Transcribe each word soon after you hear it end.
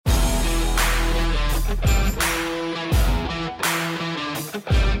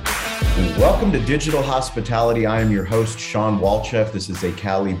Welcome to Digital Hospitality. I am your host, Sean Walchef. This is a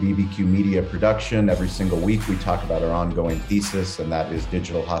Cali BBQ Media production. Every single week, we talk about our ongoing thesis, and that is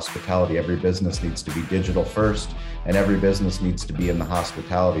digital hospitality. Every business needs to be digital first, and every business needs to be in the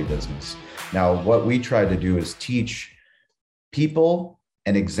hospitality business. Now, what we try to do is teach people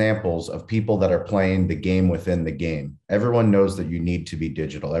and examples of people that are playing the game within the game. Everyone knows that you need to be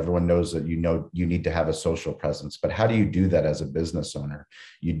digital. Everyone knows that you need to have a social presence. But how do you do that as a business owner?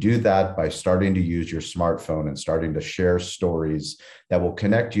 You do that by starting to use your smartphone and starting to share stories that will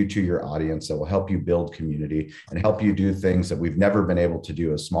connect you to your audience, that will help you build community and help you do things that we've never been able to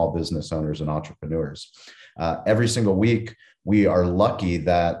do as small business owners and entrepreneurs. Every single week, we are lucky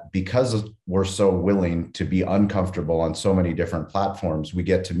that because we're so willing to be uncomfortable on so many different platforms, we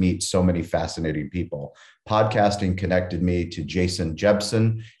get to meet so many fascinating people. Podcasting connected me to Jason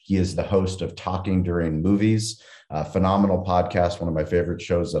Jebsen. He is the host of Talking During Movies, a phenomenal podcast, one of my favorite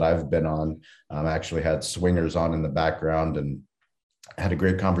shows that I've been on. I actually had swingers on in the background and had a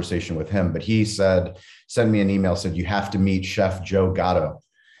great conversation with him. But he sent me an email, said, you have to meet Chef Joe Gatto.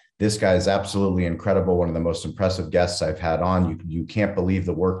 This guy is absolutely incredible. One of the most impressive guests I've had on. You can't believe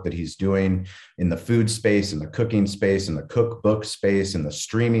the work that he's doing in the food space, in the cooking space, in the cookbook space, in the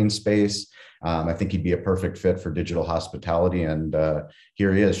streaming space. I think he'd be a perfect fit for digital hospitality. And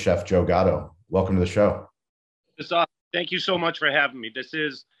here he is, Chef Joe Gatto. Welcome to the show. It's awesome. Thank you so much for having me. This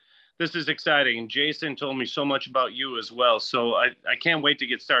is exciting. And Jason told me so much about you as well. So I can't wait to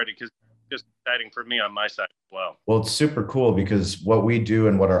get started because it's just exciting for me on my side as well. Well, it's super cool because what we do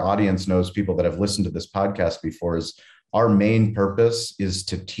and what our audience knows, people that have listened to this podcast before, is our main purpose is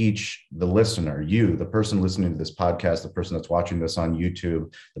to teach the listener, you, the person listening to this podcast, the person that's watching this on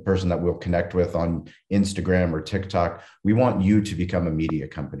YouTube, the person that we'll connect with on Instagram or TikTok. We want you to become a media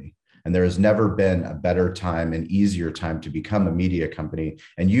company. And there has never been a better time, an easier time to become a media company.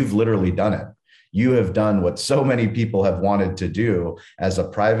 And you've literally done it. You have done what so many people have wanted to do as a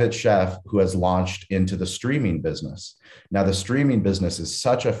private chef who has launched into the streaming business. Now, the streaming business is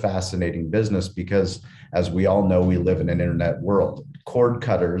such a fascinating business because, as we all know, we live in an internet world. Cord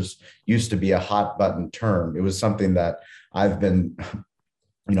cutters used to be a hot button term. It was something that I've been,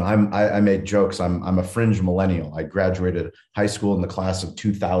 I make jokes. I'm a fringe millennial. I graduated high school in the class of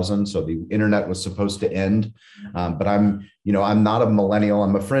 2000, so the internet was supposed to end. But I'm not a millennial.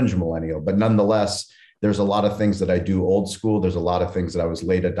 I'm a fringe millennial. But nonetheless, there's a lot of things that I do old school. There's a lot of things that I was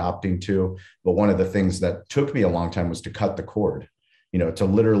late adopting to. But one of the things that took me a long time was to cut the cord. To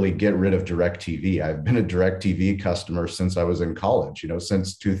literally get rid of DirecTV. I've been a DirecTV customer since I was in college.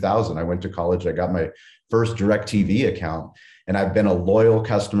 Since 2000, I went to college. I got my first DirecTV account. And I've been a loyal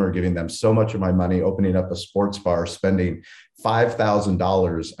customer, giving them so much of my money, opening up a sports bar, spending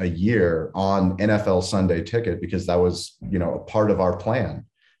 $5,000 a year on NFL Sunday Ticket because that was, a part of our plan.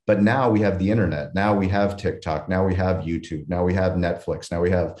 But now we have the internet. Now we have TikTok. Now we have YouTube. Now we have Netflix. Now we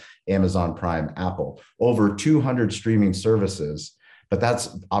have Amazon Prime, Apple, over 200 streaming services. But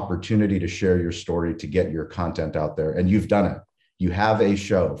that's opportunity to share your story, to get your content out there. And you've done it. You have a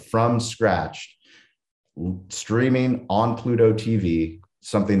show from scratch, streaming on Pluto TV,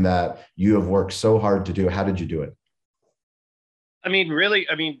 something that you have worked so hard to do. How did you do it?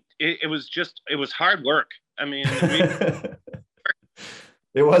 It was hard work.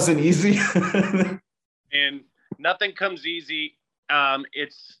 It wasn't easy. And nothing comes easy.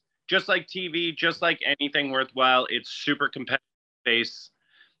 It's just like TV, just like anything worthwhile. It's super competitive space.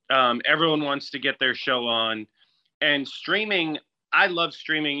 Everyone wants to get their show on, and streaming. I love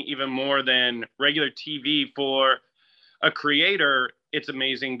streaming even more than regular TV. For a creator, it's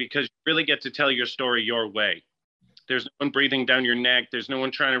amazing because you really get to tell your story your way. There's no one breathing down your neck. There's no one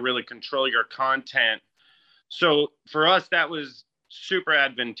trying to really control your content. So for us, that was super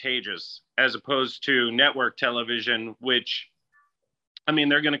advantageous as opposed to network television, which,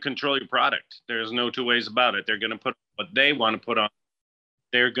 they're going to control your product. There's no two ways about it. They're going to put what they want to put on.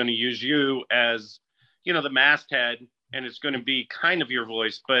 They're going to use you as, the masthead, and it's going to be kind of your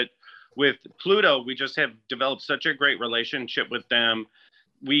voice. But with Pluto, we just have developed such a great relationship with them.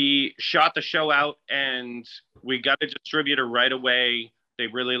 We shot the show out and we got a distributor right away. They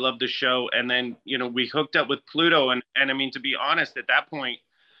really loved the show. And then, we hooked up with Pluto. And to be honest, at that point,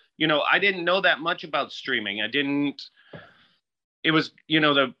 I didn't know that much about streaming. It was,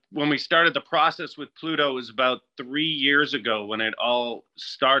 when we started the process with Pluto, it was about 3 years ago when it all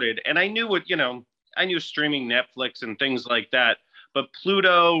started. And I knew I knew streaming Netflix and things like that, but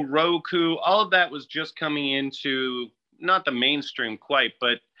Pluto, Roku, all of that was just coming into not the mainstream quite,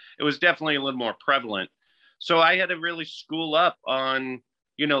 but it was definitely a little more prevalent. So I had to really school up on,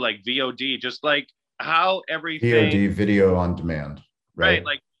 like VOD, just like how everything. VOD, video on demand. Right.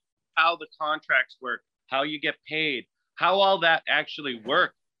 Like how the contracts work, how you get paid, how all that actually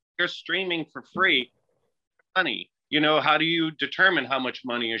works. You're streaming for free, money. How do you determine how much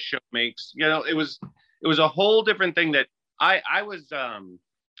money a show makes? It was a whole different thing that I was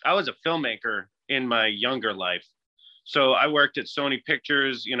a filmmaker in my younger life. So I worked at Sony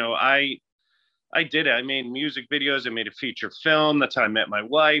Pictures. I did it. I made music videos. I made a feature film. That's how I met my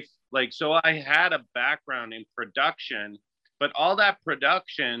wife. So I had a background in production, but all that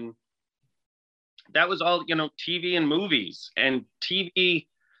production, that was all, TV and movies. And TV,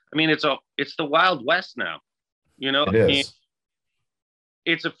 it's the Wild West now. It is.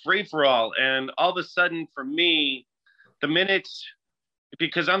 It's a free for all. And all of a sudden for me,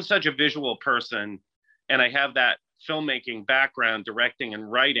 because I'm such a visual person and I have that filmmaking background, directing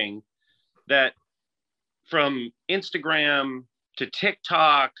and writing, that from Instagram to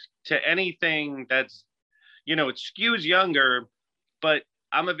TikTok to anything that's, it skews younger, but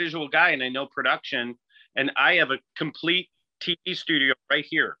I'm a visual guy and I know production, and I have a complete TV studio right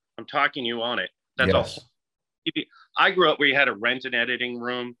here. I'm talking to you on it. That's yes. all. I grew up where you had to rent an editing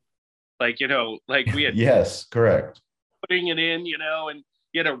room. We had yes, correct. Putting it in, and you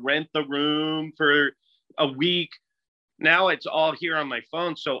had to rent the room for a week. Now it's all here on my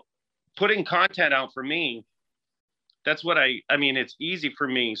phone. So putting content out for me, that's what it's easy for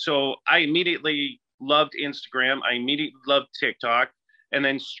me. So I immediately loved Instagram. I immediately loved TikTok. And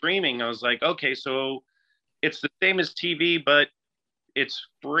then streaming, I was like, okay, so it's the same as TV, but it's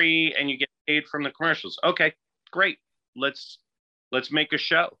free and you get paid from the commercials. Okay, great. Let's make a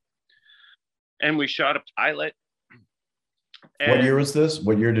show. And we shot a pilot. And what year was this?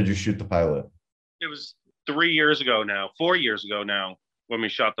 What year did you shoot the pilot? It was 4 years ago now, when we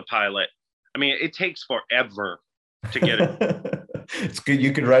shot the pilot. It takes forever to get it. It's good.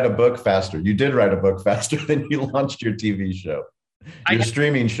 You could write a book faster. You did write a book faster than you launched your TV show. Your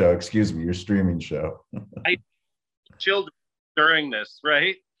streaming show. I children during this,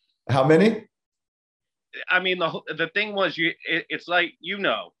 right? How many? The thing was, it's like,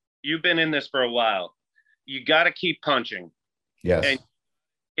 you've been in this for a while. You got to keep punching. Yes. And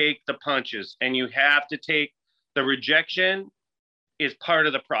take the punches, and you have to take the rejection is part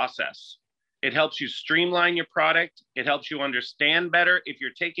of the process. It helps you streamline your product. It helps you understand better. If you're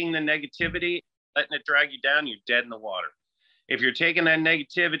taking the negativity, letting it drag you down, you're dead in the water. If you're taking that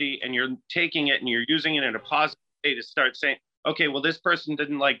negativity and you're taking it and you're using it in a positive way to start saying, okay, well, this person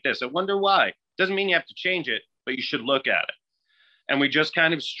didn't like this. I wonder why. Doesn't mean you have to change it, but you should look at it. And we just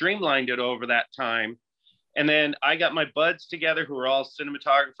kind of streamlined it over that time. And then I got my buds together who are all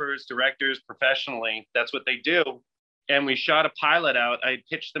cinematographers, directors, professionally. That's what they do. And we shot a pilot out. I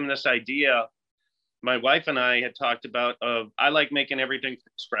pitched them this idea. My wife and I had talked about I like making everything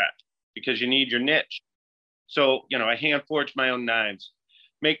from scratch because you need your niche. So, I hand forge my own knives,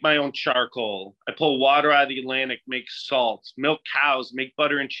 make my own charcoal. I pull water out of the Atlantic, make salts, milk cows, make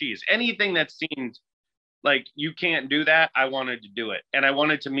butter and cheese. Anything that seemed like you can't do that, I wanted to do it. And I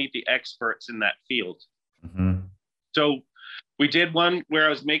wanted to meet the experts in that field. Mm-hmm. So we did one where I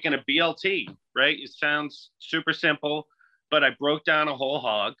was making a BLT, right? It sounds super simple, but I broke down a whole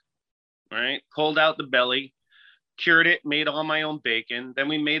hog, right? Pulled out the belly, cured it, made all my own bacon. Then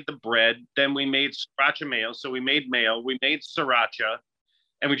we made the bread. Then we made sriracha mayo. So we made mayo, we made sriracha,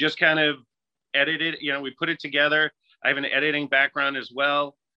 and we just kind of edited, we put it together. I have an editing background as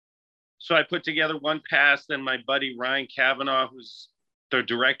well. So I put together one pass. Then my buddy, Ryan Kavanaugh, who's the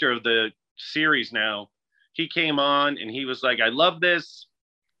director of the series now, he came on and he was like, I love this.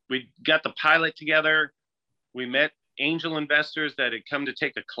 We got the pilot together. We met angel investors that had come to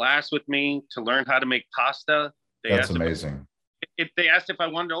take a class with me to learn how to make pasta. That's amazing. They asked if I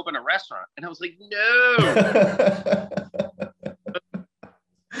wanted to open a restaurant, and I was like, no.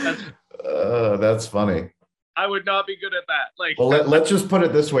 That's funny. I would not be good at that. Well, let's just put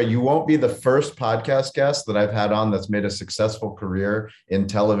it this way. You won't be the first podcast guest that I've had on that's made a successful career in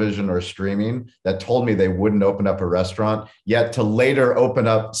television or streaming that told me they wouldn't open up a restaurant, yet to later open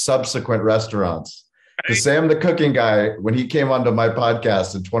up subsequent restaurants. Because Sam, the cooking guy, when he came onto my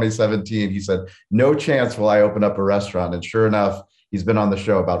podcast in 2017, he said, no chance will I open up a restaurant. And sure enough, he's been on the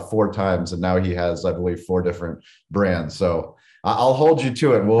show about 4 times. And now he has, I believe, 4 different brands. So I'll hold you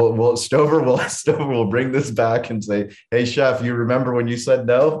to it. Stover will bring this back and say, hey, chef, you remember when you said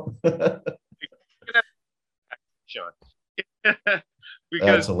no? Sure.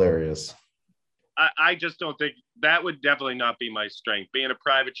 That's hilarious. I just don't think that would definitely not be my strength. Being a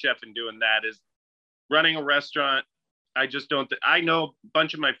private chef and doing that is running a restaurant. I just don't. I know a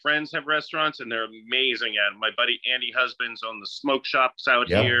bunch of my friends have restaurants and they're amazing at it. My buddy Andy Husbands on the smoke shops out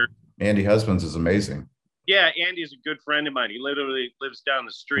here. Andy Husbands is amazing. Yeah, Andy's a good friend of mine. He literally lives down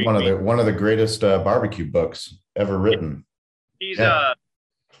the street. One of the greatest barbecue books ever written. He's Yeah.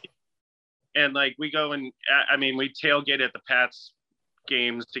 And like we go and I mean we tailgate at the Pats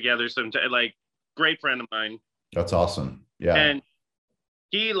games together. Sometimes, like, great friend of mine. That's awesome. Yeah. And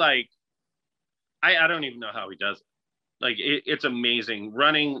he like I don't even know how he does it. Like it's amazing.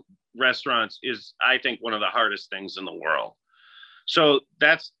 Running restaurants is, I think, one of the hardest things in the world. So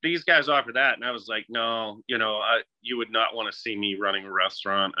these guys offer that, and I was like, no, you would not want to see me running a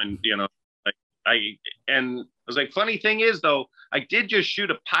restaurant, and like I was like, funny thing is though, I did just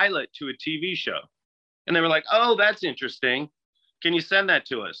shoot a pilot to a TV show, and they were like, oh, that's interesting. Can you send that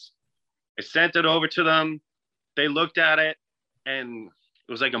to us? I sent it over to them. They looked at it, and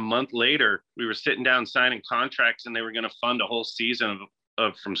it was like a month later, we were sitting down signing contracts, and they were going to fund a whole season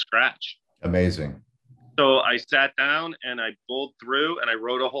of from scratch. Amazing. So I sat down and I bowled through and I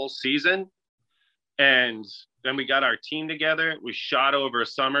wrote a whole season. And then we got our team together. We shot over a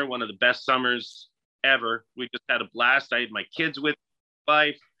summer, one of the best summers ever. We just had a blast. I had my kids with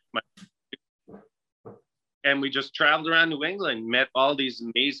my wife, and we just traveled around New England, met all these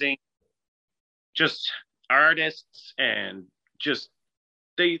amazing just artists and just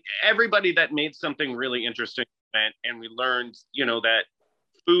everybody that made something really interesting. And we learned, that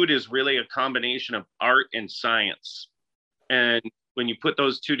food is really a combination of art and science. And when you put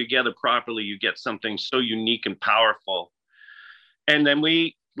those two together properly, you get something so unique and powerful. And then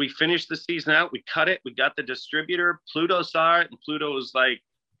we finished the season out. We cut it. We got the distributor. Pluto saw it, and Pluto was like,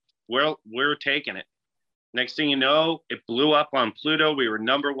 well, we're taking it. Next thing you know, it blew up on Pluto. We were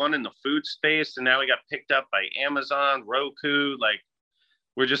 #1 in the food space, and now we got picked up by Amazon, Roku. Like,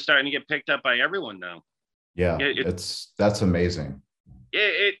 we're just starting to get picked up by everyone now. Yeah, that's amazing.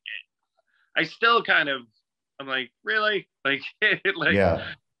 I still kind of, I'm like, really? Like, yeah.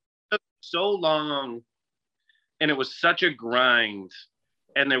 So long, and it was such a grind,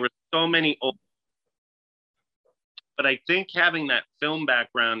 and there were so many but I think having that film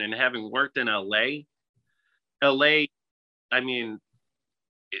background and having worked in LA, I mean,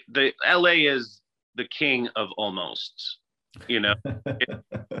 the LA is the king of almost,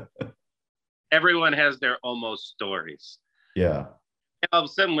 everyone has their almost stories. Yeah. And all of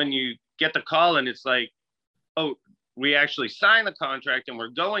a sudden, when you get the call and it's like, oh, we actually signed the contract and we're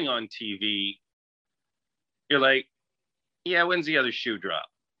going on TV, you're like, yeah, when's the other shoe drop?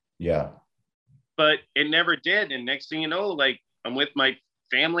 Yeah. But it never did. And next thing you know, like, I'm with my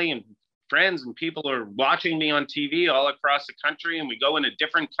family and friends, and people are watching me on TV all across the country, and we go into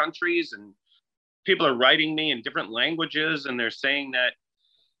different countries, and people are writing me in different languages, and they're saying that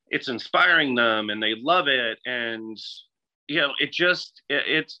it's inspiring them and they love it. And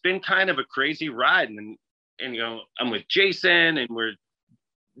it's been kind of a crazy ride. And I'm with Jason, and we're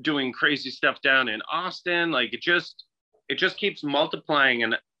doing crazy stuff down in Austin. Like, it just keeps multiplying.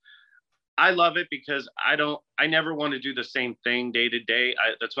 And I love it because I never want to do the same thing day to day.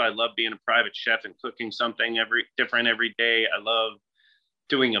 That's why I love being a private chef and cooking something different every day. I love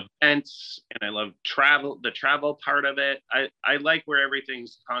doing events, and I love the travel part of it. I like where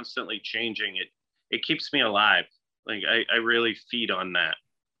everything's constantly changing. It keeps me alive. Like, I really feed on that.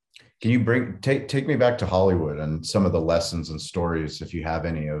 Can you take me back to Hollywood and some of the lessons and stories, if you have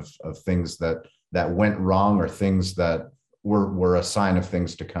any, of things that went wrong, or things that were a sign of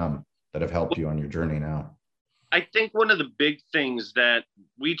things to come that have helped you on your journey now? I think one of the big things that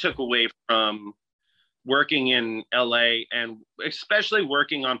we took away from working in LA, and especially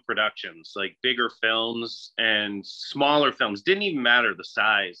working on productions, like bigger films and smaller films, didn't even matter the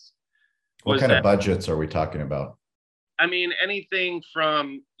size. What kind of budgets are we talking about? I mean, anything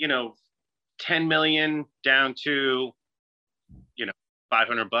from, 10 million down to,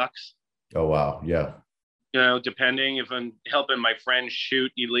 $500. Oh, wow. Yeah. Depending if I'm helping my friend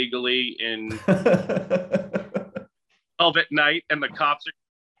shoot illegally in 12 at night, and the cops are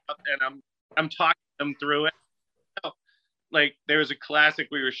up, and I'm talking them through it. Like, there's a classic,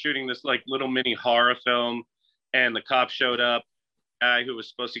 we were shooting this like little mini horror film, and the cop showed up, guy who was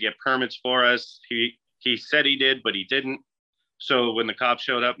supposed to get permits for us. He said he did, but he didn't. So when the cops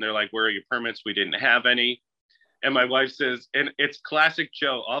showed up and they're like, where are your permits? We didn't have any. And my wife says, and it's classic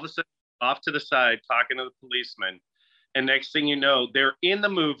Joe, all of a sudden off to the side talking to the policeman. And next thing you know, they're in the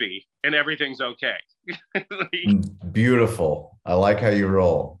movie and everything's okay. Beautiful. I like how you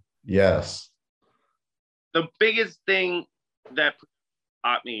roll. Yes. The biggest thing that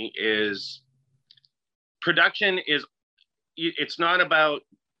taught me is production it's not about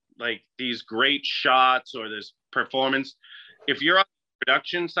like these great shots or this performance. If you're on the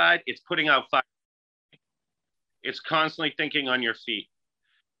production side, it's putting out fire. It's constantly thinking on your feet.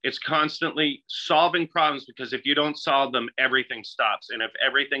 It's constantly solving problems, because if you don't solve them, everything stops. And if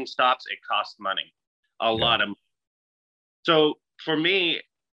everything stops, it costs money, a lot of money. So for me,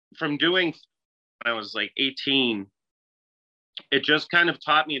 from doing, when I was like 18, it just kind of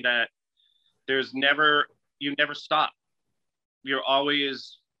taught me that you never stop. You're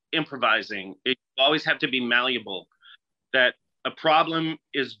always improvising. You always have to be malleable. That a problem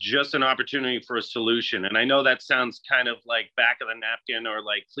is just an opportunity for a solution. And I know that sounds kind of like back of the napkin or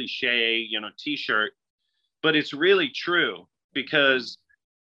like cliche, t-shirt, but it's really true, because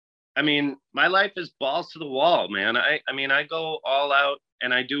I mean, my life is balls to the wall, man. I go all out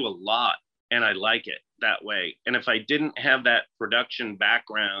and I do a lot, and I like it that way. And if I didn't have that production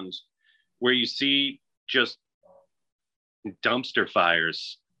background where you see just dumpster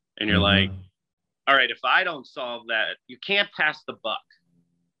fires and you're like, all right, if I don't solve that, you can't pass the buck.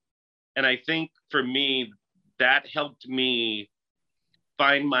 And I think for me, that helped me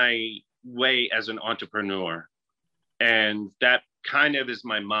find my way as an entrepreneur. And that kind of is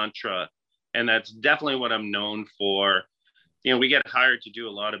my mantra. And that's definitely what I'm known for. We get hired to do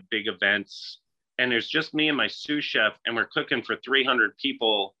a lot of big events, and there's just me and my sous chef, and we're cooking for 300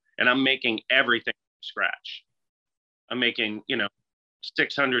 people, and I'm making everything from scratch. I'm making,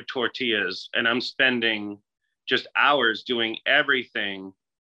 600 tortillas, and I'm spending just hours doing everything.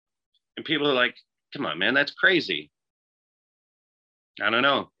 And people are like, come on, man, that's crazy. I don't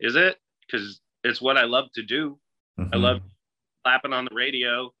know. Is it? Because it's what I love to do. I love clapping on the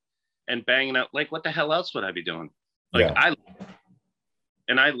radio and banging out. Like, what the hell else would I be doing? Like, I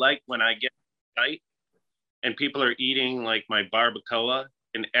like when I get tight and people are eating like my barbacoa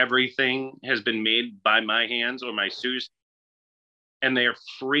and everything has been made by my hands or my sous, and they're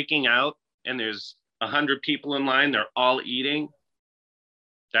freaking out, and there's 100 people in line, they're all eating.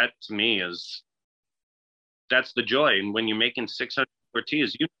 That to me that's the joy. And when you're making 600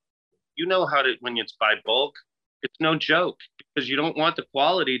 tortillas, you know how to, when it's by bulk, it's no joke, because you don't want the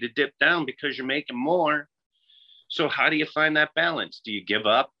quality to dip down because you're making more. So how do you find that balance? Do you give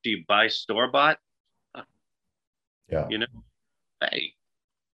up? Do you buy store-bought? Yeah. Hey.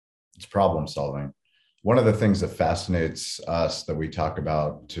 It's problem solving. One of the things that fascinates us that we talk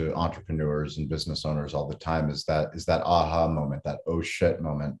about to entrepreneurs and business owners all the time is that aha moment, that oh shit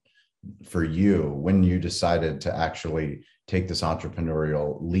moment for you when you decided to actually take this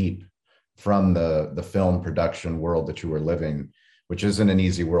entrepreneurial leap from the film production world that you were living, which isn't an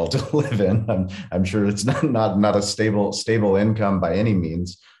easy world to live in. I'm sure it's not a stable income by any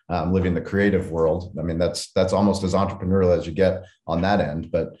means. Living the creative world. I mean, that's almost as entrepreneurial as you get on that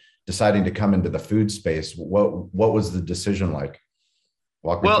end. But deciding to come into the food space, what was the decision like?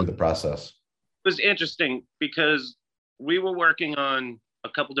 Walk me through the process. It was interesting because we were working on a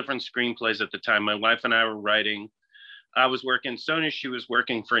couple different screenplays at the time. My wife and I were writing. I was working, Sonia, she was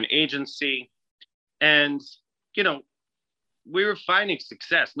working for an agency. And, we were finding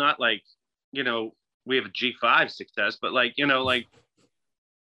success, not like, we have a G5 success, but like,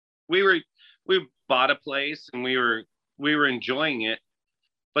 we bought a place and we were enjoying it.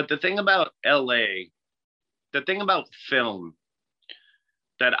 But the thing about LA, the thing about film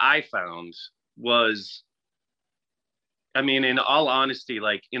that I found was, I mean, in all honesty,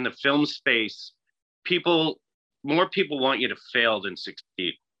 like in the film space, more people want you to fail than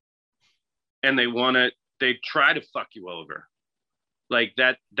succeed. And they try to fuck you over. Like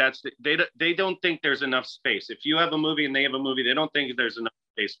they don't think there's enough space. If you have a movie and they have a movie, they don't think there's enough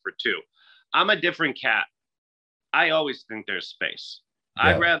space for two. I'm a different cat. I always think there's space.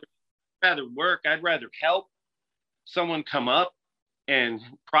 Yeah. I'd rather work. I'd rather help someone come up and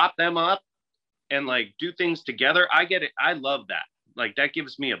prop them up and like do things together. I get it. I love that. Like that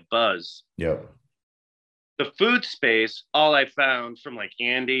gives me a buzz. Yep. The food space, all I found from like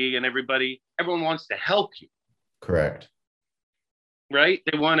Andy and everyone wants to help you. Correct. Right?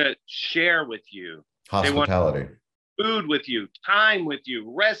 They want to share with you. Hospitality. They want food with you, time with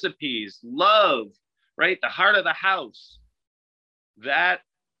you, recipes, love, right? The heart of the house. That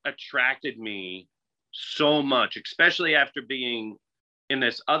attracted me so much, especially after being in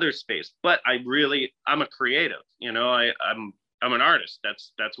this other space. But I'm a creative, I'm an artist.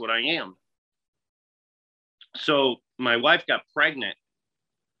 That's what I am. So my wife got pregnant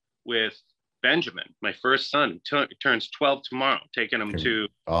with Benjamin, my first son, turns 12 tomorrow, taking him to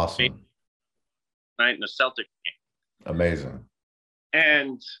awesome night in the Celtic game. Amazing.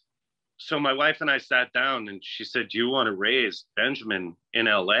 And so my wife and I sat down and she said, do you want to raise Benjamin in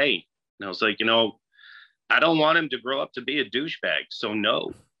LA? And I was like, I don't want him to grow up to be a douchebag. So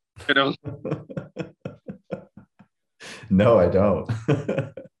no, No, I don't.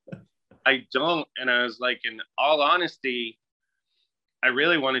 I don't. And I was like, in all honesty, I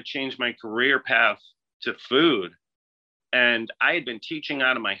really want to change my career path to food. And I had been teaching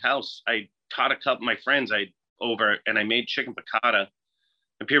out of my house. I taught a couple of my friends and I made chicken piccata.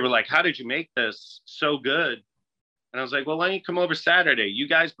 And people were like, how did you make this so good? And I was like, well, why don't you come over Saturday? You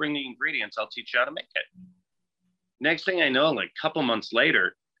guys bring the ingredients. I'll teach you how to make it. Next thing I know, like a couple months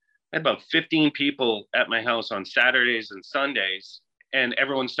later, I had about 15 people at my house on Saturdays and Sundays, and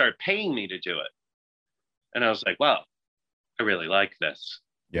everyone started paying me to do it. And I was like, wow, I really like this.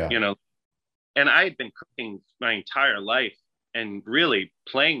 Yeah. You know, and I had been cooking my entire life and really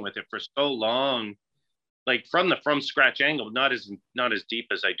playing with it for so long, like from the from scratch angle, not as deep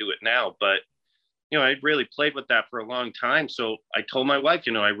as I do it now, but you know, I'd really played with that for a long time. So I told my wife,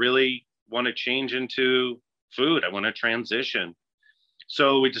 you know, I really want to change into food. I want to transition.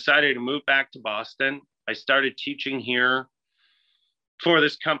 So we decided to move back to Boston. I started teaching here for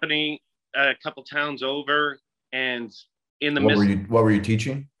this company a couple towns over, and in the what were you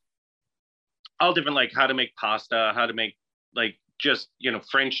teaching? All different, like how to make pasta, how to make like just, you know,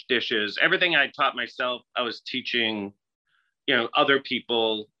 French dishes, everything I taught myself, I was teaching, you know, other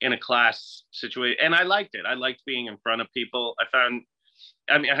people in a class situation. And I liked it. I liked being in front of people.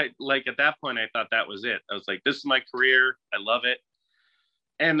 Like at that point, I thought that was it. I was like, this is my career. I love it.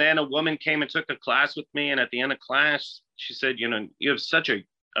 And then a woman came and took a class with me. And at the end of class, she said, you know, you have such an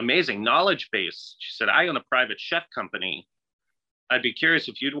amazing knowledge base. She said, I own a private chef company. I'd be curious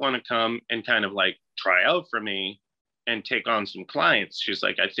if you'd want to come and kind of like try out for me and take on some clients. She's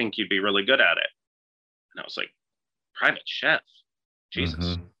like, I think you'd be really good at it. And I was like, private chef? Jesus.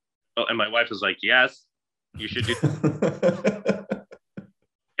 Mm-hmm. Oh, and my wife was like, yes, you should do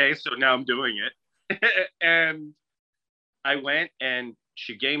Okay, so now I'm doing it. And I went, and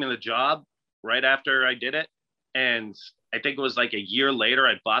she gave me the job right after I did it. And I think it was like a year later,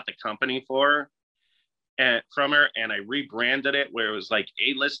 I bought the company from her, and I rebranded it where it was like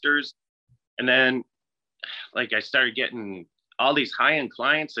A-listers. And then like I started getting all these high-end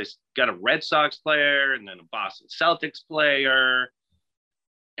clients. I got a Red Sox player and then a Boston Celtics player.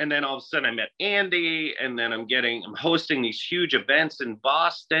 And then all of a sudden I met Andy, and then I'm hosting these huge events in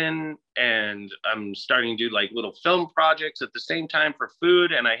Boston, and I'm starting to do like little film projects at the same time for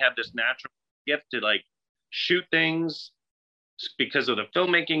food. And I have this natural gift to like shoot things because of the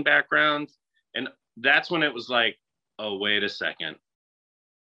filmmaking background. And that's when it was like, oh, wait a second.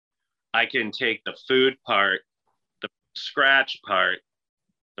 I can take the food part, the scratch part,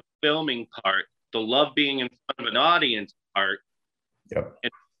 the filming part, the love being in front of an audience part. Yep.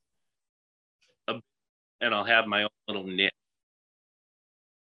 And I'll have my own little niche.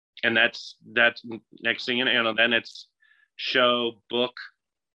 And that's next thing, you know, then it's show, book.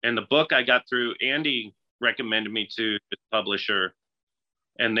 And the book I got through, Andy recommended me to the publisher,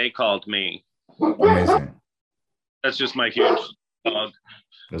 and they called me. Amazing. That's just my huge dog.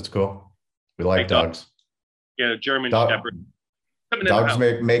 That's cool. We like dogs. Yeah, German Shepherd. Dogs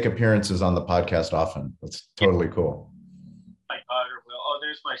make appearances on the podcast often. That's totally cool. My daughter will. Oh,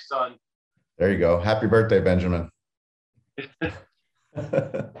 there's my son. There you go. Happy birthday, Benjamin.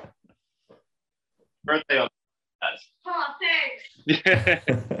 Birthday on Oh, thanks.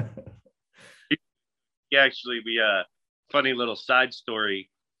 Yeah, actually, funny little side story.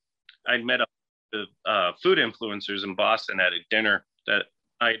 I met the food influencers in Boston at a dinner that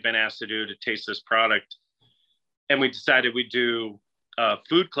I had been asked to do to taste this product. And we decided we'd do a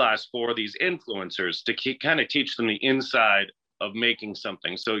food class for these influencers to kind of teach them the inside of making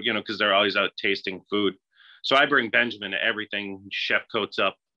something. So, you know, because they're always out tasting food. So I bring Benjamin to everything, chef coats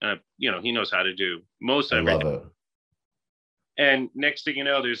up. You know, he knows how to do most everything. I love it. And next thing you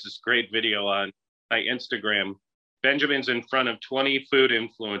know, there's this great video on my Instagram. Benjamin's in front of 20 food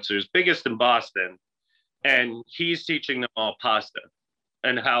influencers, biggest in Boston. And he's teaching them all pasta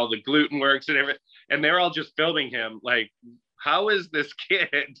and how the gluten works and everything. And they're all just filming him like, how is this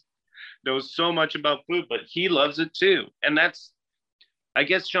kid knows so much about food, but he loves it too. And that's, I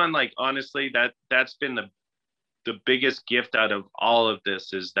guess, Sean, like, honestly, that's been the biggest gift out of all of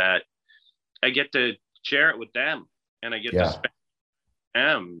this, is that I get to share it with them, and I get to spend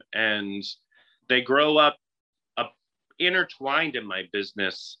them, and they grow up intertwined in my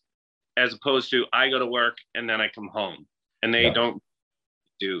business, as opposed to I go to work and then I come home, and they don't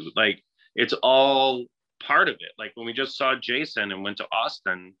do, like, it's all part of it. Like when we just saw Jason and went to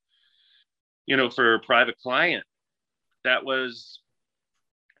Austin, you know, for a private client, that was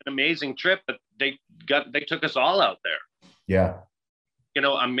an amazing trip, but they took us all out there. Yeah. You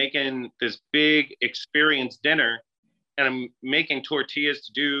know, I'm making this big experience dinner, and I'm making tortillas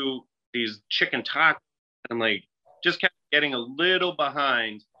to do these chicken tacos. I'm like, just kept getting a little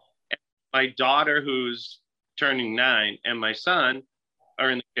behind. And my daughter, who's turning 9, and my son, are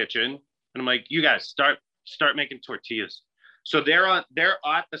in the kitchen, and I'm like, you guys start making tortillas. So they're at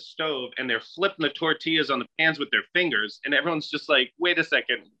the stove and they're flipping the tortillas on the pans with their fingers, and everyone's just like, wait a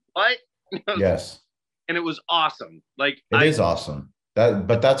second, what? Yes. And it was awesome. Like it is awesome.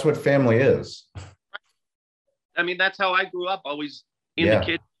 But that's what family is. I mean, that's how I grew up, always in the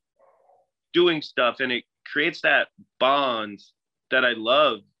kitchen doing stuff, and it creates that bond that I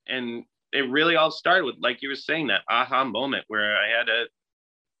love. And it really all started with, like you were saying, that aha moment where I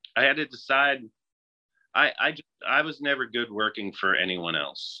had to decide. I was never good working for anyone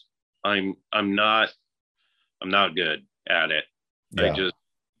else. I'm not good at it. Yeah. I just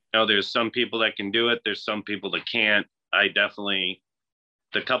there's some people that can do it. There's some people that can't. I definitely,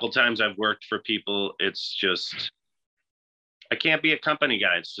 the couple times I've worked for people, it's just, I can't be a company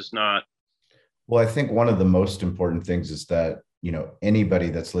guy. It's just not. Well, I think one of the most important things is that, anybody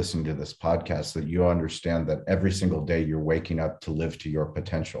that's listening to this podcast, that you understand that every single day you're waking up to live to your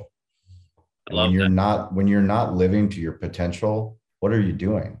potential. And when you're not living to your potential, what are you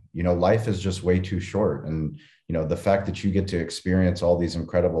doing? Life is just way too short. And, the fact that you get to experience all these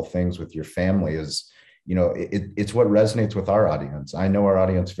incredible things with your family is, it's what resonates with our audience. I know our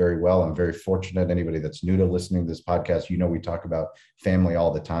audience very well. I'm very fortunate. Anybody that's new to listening to this podcast, we talk about family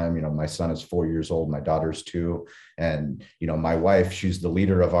all the time. My son is 4 years old. My daughter's 2. And, my wife, she's the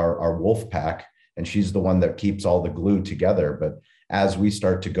leader of our wolf pack, and she's the one that keeps all the glue together. But as we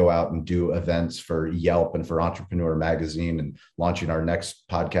start to go out and do events for Yelp and for Entrepreneur Magazine and launching our next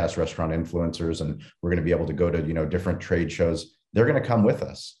podcast, Restaurant Influencers, and we're going to be able to go to, different trade shows, they're going to come with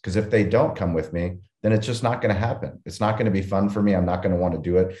us. Because if they don't come with me, then it's just not going to happen. It's not going to be fun for me. I'm not going to want to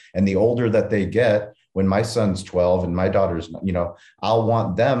do it. And the older that they get, when my son's 12 and my daughter's, I'll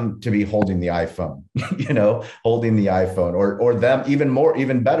want them to be holding the iPhone, holding the iPhone, or them,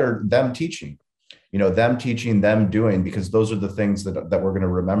 even better, them teaching. Them teaching, them doing, because those are the things that we're going to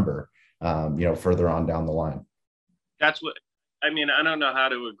remember, further on down the line. That's what, I don't know how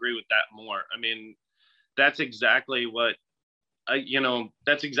to agree with that more. That's exactly what,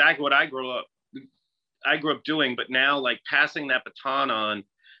 that's exactly what I grew up doing, but now, like, passing that baton on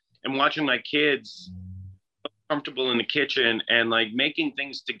and watching my kids comfortable in the kitchen and, like, making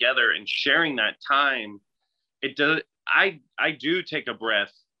things together and sharing that time, I do take a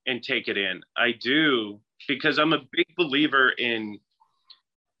breath and take it in. I do, because I'm a big believer in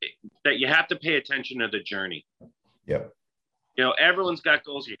that you have to pay attention to the journey. Yep. Everyone's got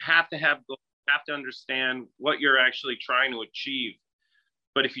goals. You have to have goals. You have to understand what you're actually trying to achieve.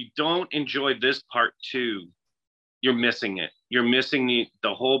 But if you don't enjoy this part too, you're missing it. You're missing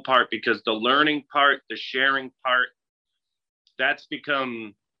the whole part, because the learning part, the sharing part, that's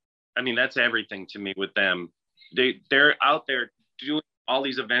become, that's everything to me with them. They're out there doing all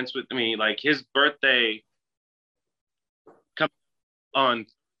these events with me. Like, his birthday comes on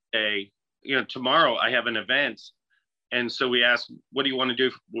tomorrow I have an event. And so we asked, what do you want to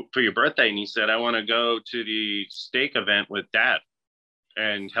do for your birthday? And he said, I want to go to the steak event with Dad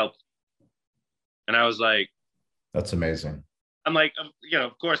and help. And I was like, that's amazing. I'm like,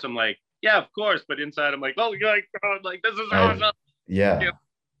 of course. I'm like, yeah, of course. But inside, I'm like, oh, God, like, this is awesome. Yeah.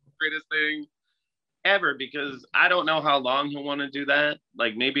 Greatest thing ever, because I don't know how long he'll want to do that.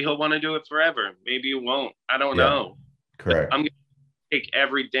 Like, maybe he'll want to do it forever. Maybe he won't. I don't know. Correct. But I'm going to take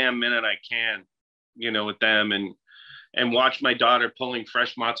every damn minute I can, with them, and watch my daughter pulling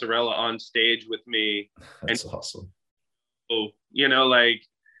fresh mozzarella on stage with me. That's awesome.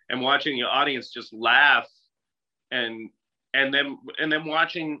 And watching the audience just laugh, and then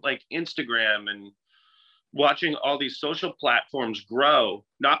watching, like, Instagram and watching all these social platforms grow,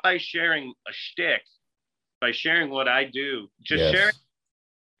 not by sharing a shtick, by sharing what I do, just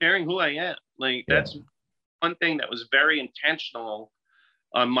sharing who I am. Like, that's one thing that was very intentional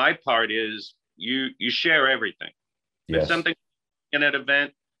on my part, is you share everything. If something in an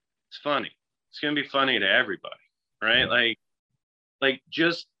event, it's funny. It's going to be funny to everybody, right? Like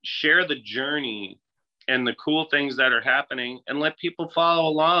just share the journey and the cool things that are happening, and let people follow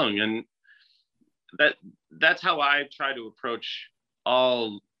along. And that's how I try to approach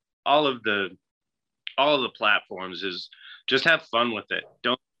all of the platforms, is just have fun with it.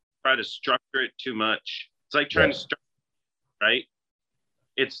 Don't try to structure it too much. It's like trying to structure, right?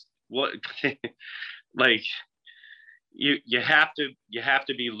 It's what like you have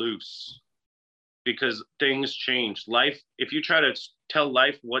to be loose, because things change. Life, if you try to tell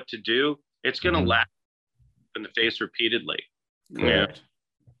life what to do, it's going to laugh in the face repeatedly. Correct.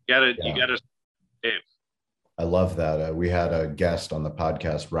 You gotta save. I love that. We had a guest on the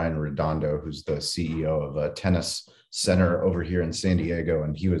podcast, Ryan Redondo, who's the CEO of a tennis center over here in San Diego.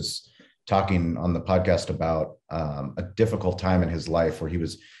 And he was talking on the podcast about a difficult time in his life where he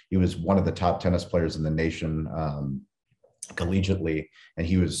was one of the top tennis players in the nation collegiately, and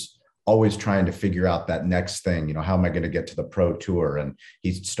he was always trying to figure out that next thing. How am I going to get to the pro tour? And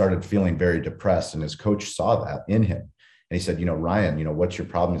he started feeling very depressed, and his coach saw that in him. And he said, Ryan, what's your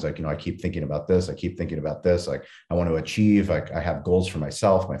problem? He's like, I keep thinking about this. I keep thinking about this. Like, I want to achieve, like, I have goals for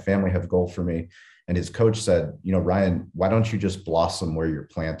myself. My family have goals for me. And his coach said, Ryan, why don't you just blossom where you're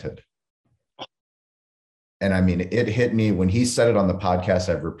planted? And I mean, it hit me when he said it on the podcast.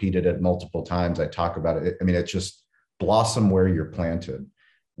 I've repeated it multiple times. I talk about it. I mean, it's just blossom where you're planted.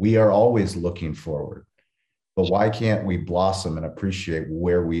 We are always looking forward, but why can't we blossom and appreciate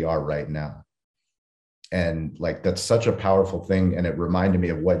where we are right now? And like, that's such a powerful thing. And it reminded me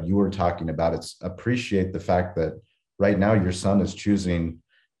of what you were talking about. It's appreciate the fact that right now your son is choosing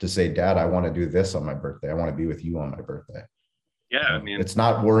to say, Dad, I want to do this on my birthday. I want to be with you on my birthday. Yeah. I mean, it's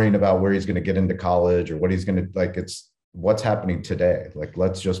not worrying about where he's going to get into college or what he's going to, like, it's what's happening today. Like,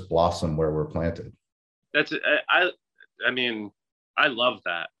 let's just blossom where we're planted. I mean, I love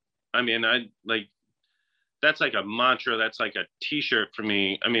that. I mean, that's like a mantra. That's like a t-shirt for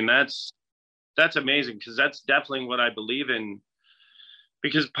me. I mean, that's amazing, because that's definitely what I believe in.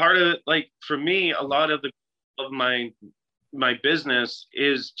 Because part of it, like, for me, a lot of my business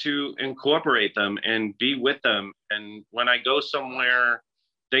is to incorporate them and be with them. And when I go somewhere,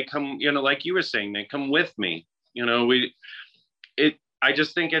 they come, like you were saying, they come with me. I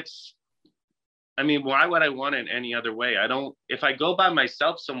just think I mean, why would I want it any other way? If I go by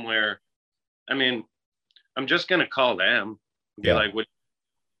myself somewhere, I mean, I'm just going to call them and be like, what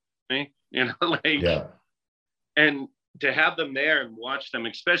me? Yeah. And to have them there and watch them,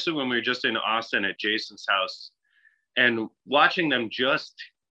 especially when we were just in Austin at Jason's house, and watching them just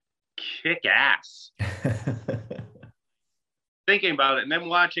kick ass, thinking about it, and then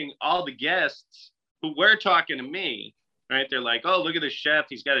watching all the guests who were talking to me, right? They're like, oh, look at this chef.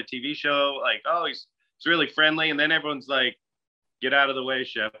 He's got a TV show. Like, oh, he's really friendly. And then everyone's like, get out of the way,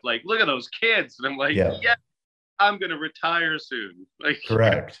 chef. Like, look at those kids. And I'm like, yeah I'm going to retire soon. Like,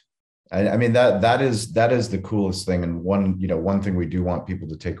 correct. I mean, that is the coolest thing. And one thing we do want people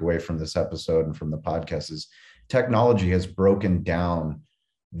to take away from this episode and from the podcast is technology has broken down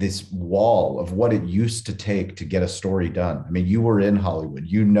this wall of what it used to take to get a story done. I mean, you were in Hollywood,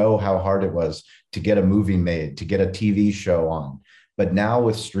 how hard it was to get a movie made, to get a TV show on. But now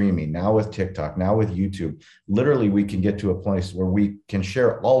with streaming, now with TikTok, now with YouTube, literally we can get to a place where we can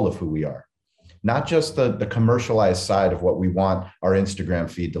share all of who we are, not just the commercialized side of what we want our Instagram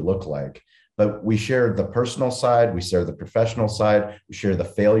feed to look like, but we share the personal side, we share the professional side, we share the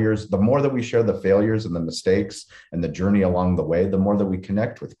failures. The more that we share the failures and the mistakes and the journey along the way, the more that we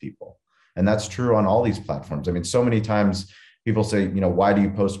connect with people. And that's true on all these platforms. I mean, so many times people say, why do you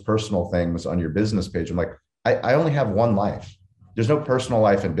post personal things on your business page? I'm like, I only have one life. There's no personal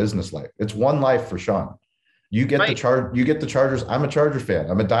life and business life. It's one life for Sean. You get the Chargers. I'm a Charger fan.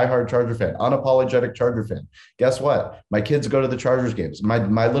 I'm a diehard Charger fan, unapologetic Charger fan. Guess what? My kids go to the Chargers games.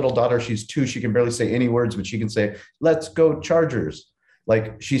 My little daughter, she's 2. She can barely say any words, but she can say, let's go Chargers.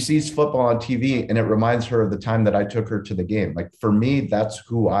 Like, she sees football on TV and it reminds her of the time that I took her to the game. Like, for me, that's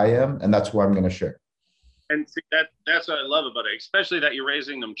who I am. And that's who I'm going to share. And see, that's what I love about it, especially that you're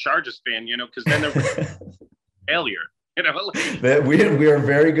raising them Chargers fan, because then they're failure. We are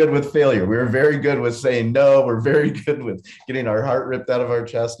very good with failure. We're very good with saying no. We're very good with getting our heart ripped out of our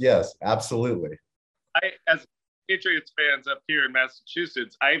chest. Yes, absolutely. As Patriots fans up here in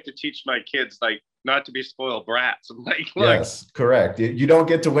Massachusetts, I have to teach my kids, like, not to be spoiled brats. I'm like, look, yes, correct. You don't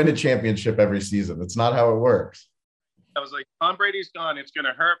get to win a championship every season. It's not how it works. I was like, Tom Brady's gone. It's going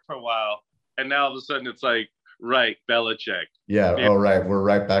to hurt for a while. And now all of a sudden it's like, right, Belichick. Yeah. Oh, right. We're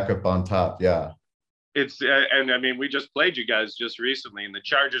right back up on top. Yeah. It's and I mean, we just played you guys just recently, and the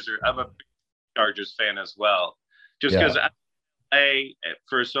Chargers I'm a big Chargers fan as well, just because I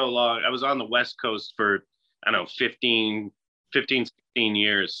for so long I was on the West Coast for, I don't know, 15 16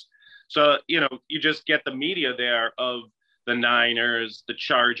 years. So you just get the media there of the Niners, the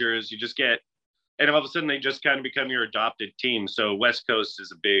Chargers. You just get, and all of a sudden they just kind of become your adopted team. So West Coast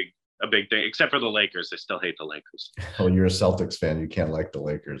is a big thing, except for the Lakers. I still hate the Lakers. Oh, you're a Celtics fan. You can't like the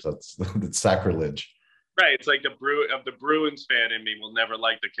Lakers. That's sacrilege. Right. It's like the Bruins fan in me will never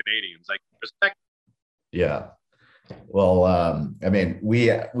like the Canadians. Like, respect. Yeah. Well, I mean, we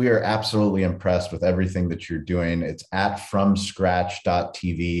are absolutely impressed with everything that you're doing. It's at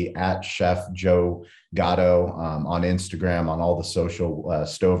FromScratch.tv, at Chef Joe Gatto, on Instagram, on all the social,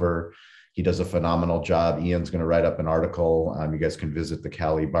 Stover. He does a phenomenal job. Ian's going to write up an article. You guys can visit the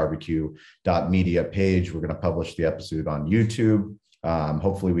CaliBarbecue.media page. We're going to publish the episode on YouTube.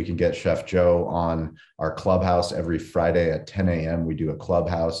 Hopefully we can get Chef Joe on our Clubhouse every Friday at 10 a.m. We do a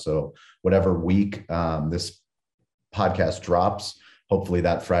Clubhouse. So whatever week this podcast drops, hopefully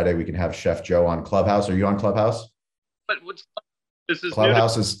that Friday we can have Chef Joe on Clubhouse. Are you on Clubhouse? But this is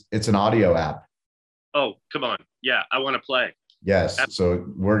Clubhouse it's an audio app. Oh, come on. Yeah, I want to play. Yes. So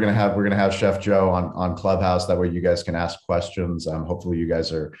we're gonna have Chef Joe on Clubhouse. That way you guys can ask questions. Hopefully you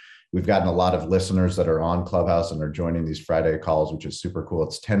guys we've gotten a lot of listeners that are on Clubhouse and are joining these Friday calls, which is super cool.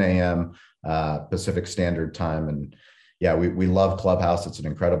 It's 10 a.m. Pacific Standard Time. And yeah, we love Clubhouse. It's an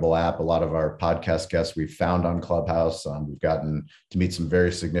incredible app. A lot of our podcast guests we've found on Clubhouse. We've gotten to meet some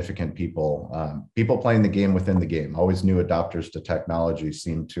very significant people, people playing the game within the game. Always new adopters to technology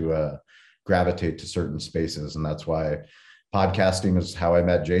seem to gravitate to certain spaces. And that's why podcasting is how I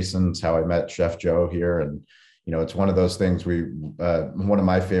met Jason. It's how I met Chef Joe here. And, you know, it's one of those things one of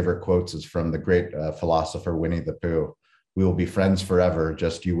my favorite quotes is from the great philosopher Winnie the Pooh. We will be friends forever.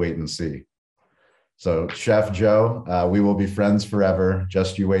 Just you wait and see. So Chef Joe, we will be friends forever.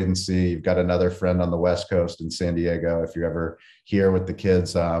 Just you wait and see. You've got another friend on the West Coast in San Diego. If you're ever here with the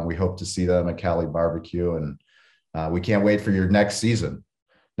kids, we hope to see them at Cali Barbecue. And we can't wait for your next season.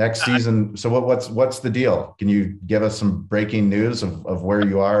 So what's the deal? Can you give us some breaking news of where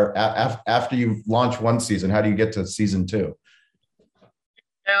you are after you launch one season? How do you get to season 2?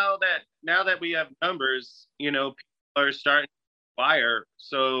 Now that we have numbers, you know, people are starting to fire.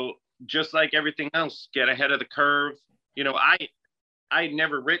 So just like everything else, get ahead of the curve. You know, I'd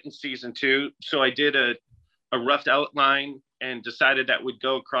never written season 2, so I did a rough outline and decided that we'd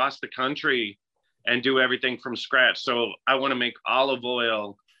go across the country and do everything from scratch. So I want to make olive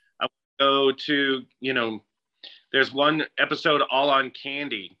oil. I go to, you know, there's one episode all on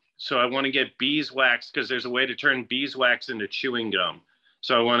candy. So I want to get beeswax because there's a way to turn beeswax into chewing gum.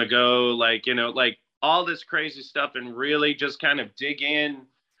 So I want to go like all this crazy stuff and really just kind of dig in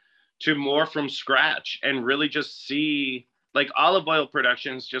to more from scratch and really just see, like, olive oil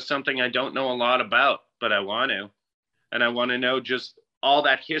production is just something I don't know a lot about, but I want to. And I want to know just all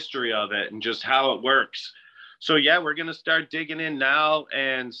that history of it and just how it works. So yeah, we're going to start digging in now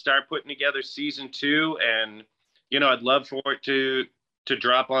and start putting together season 2. And, you know, I'd love for it to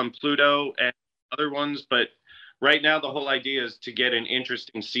drop on Pluto and other ones. But right now, the whole idea is to get an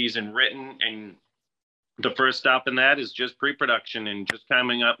interesting season written. And the first stop in that is just pre-production and just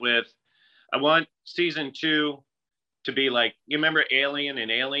coming up with, I want season 2 to be like, you remember Alien and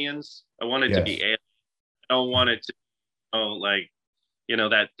Aliens? I want it to be Alien. I don't want it to, like, you know,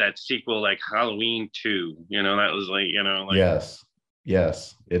 that sequel, like Halloween 2, you know, that was like, you know, like.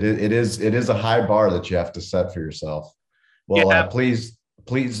 Yes. It is a high bar that you have to set for yourself. Well, yeah. Please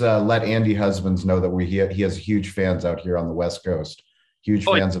let Andy Husbands know that he has huge fans out here on the West Coast. Huge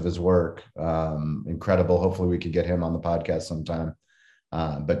fans of his work. Incredible. Hopefully we could get him on the podcast sometime.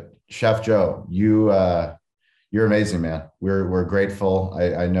 But Chef Joe, you're amazing, man. We're grateful.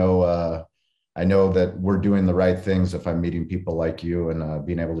 I know that we're doing the right things if I'm meeting people like you and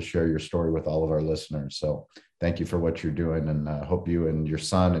being able to share your story with all of our listeners. So thank you for what you're doing, and hope you and your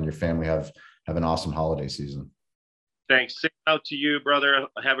son and your family have an awesome holiday season. Thanks. Same out to you, brother.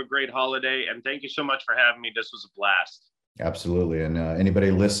 Have a great holiday, and thank you so much for having me. This was a blast. Absolutely. And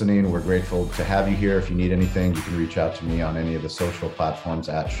anybody listening, we're grateful to have you here. If you need anything, you can reach out to me on any of the social platforms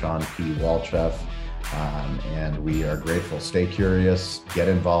at Sean P. Walchef. And we are grateful. Stay curious, get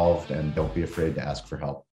involved, and don't be afraid to ask for help.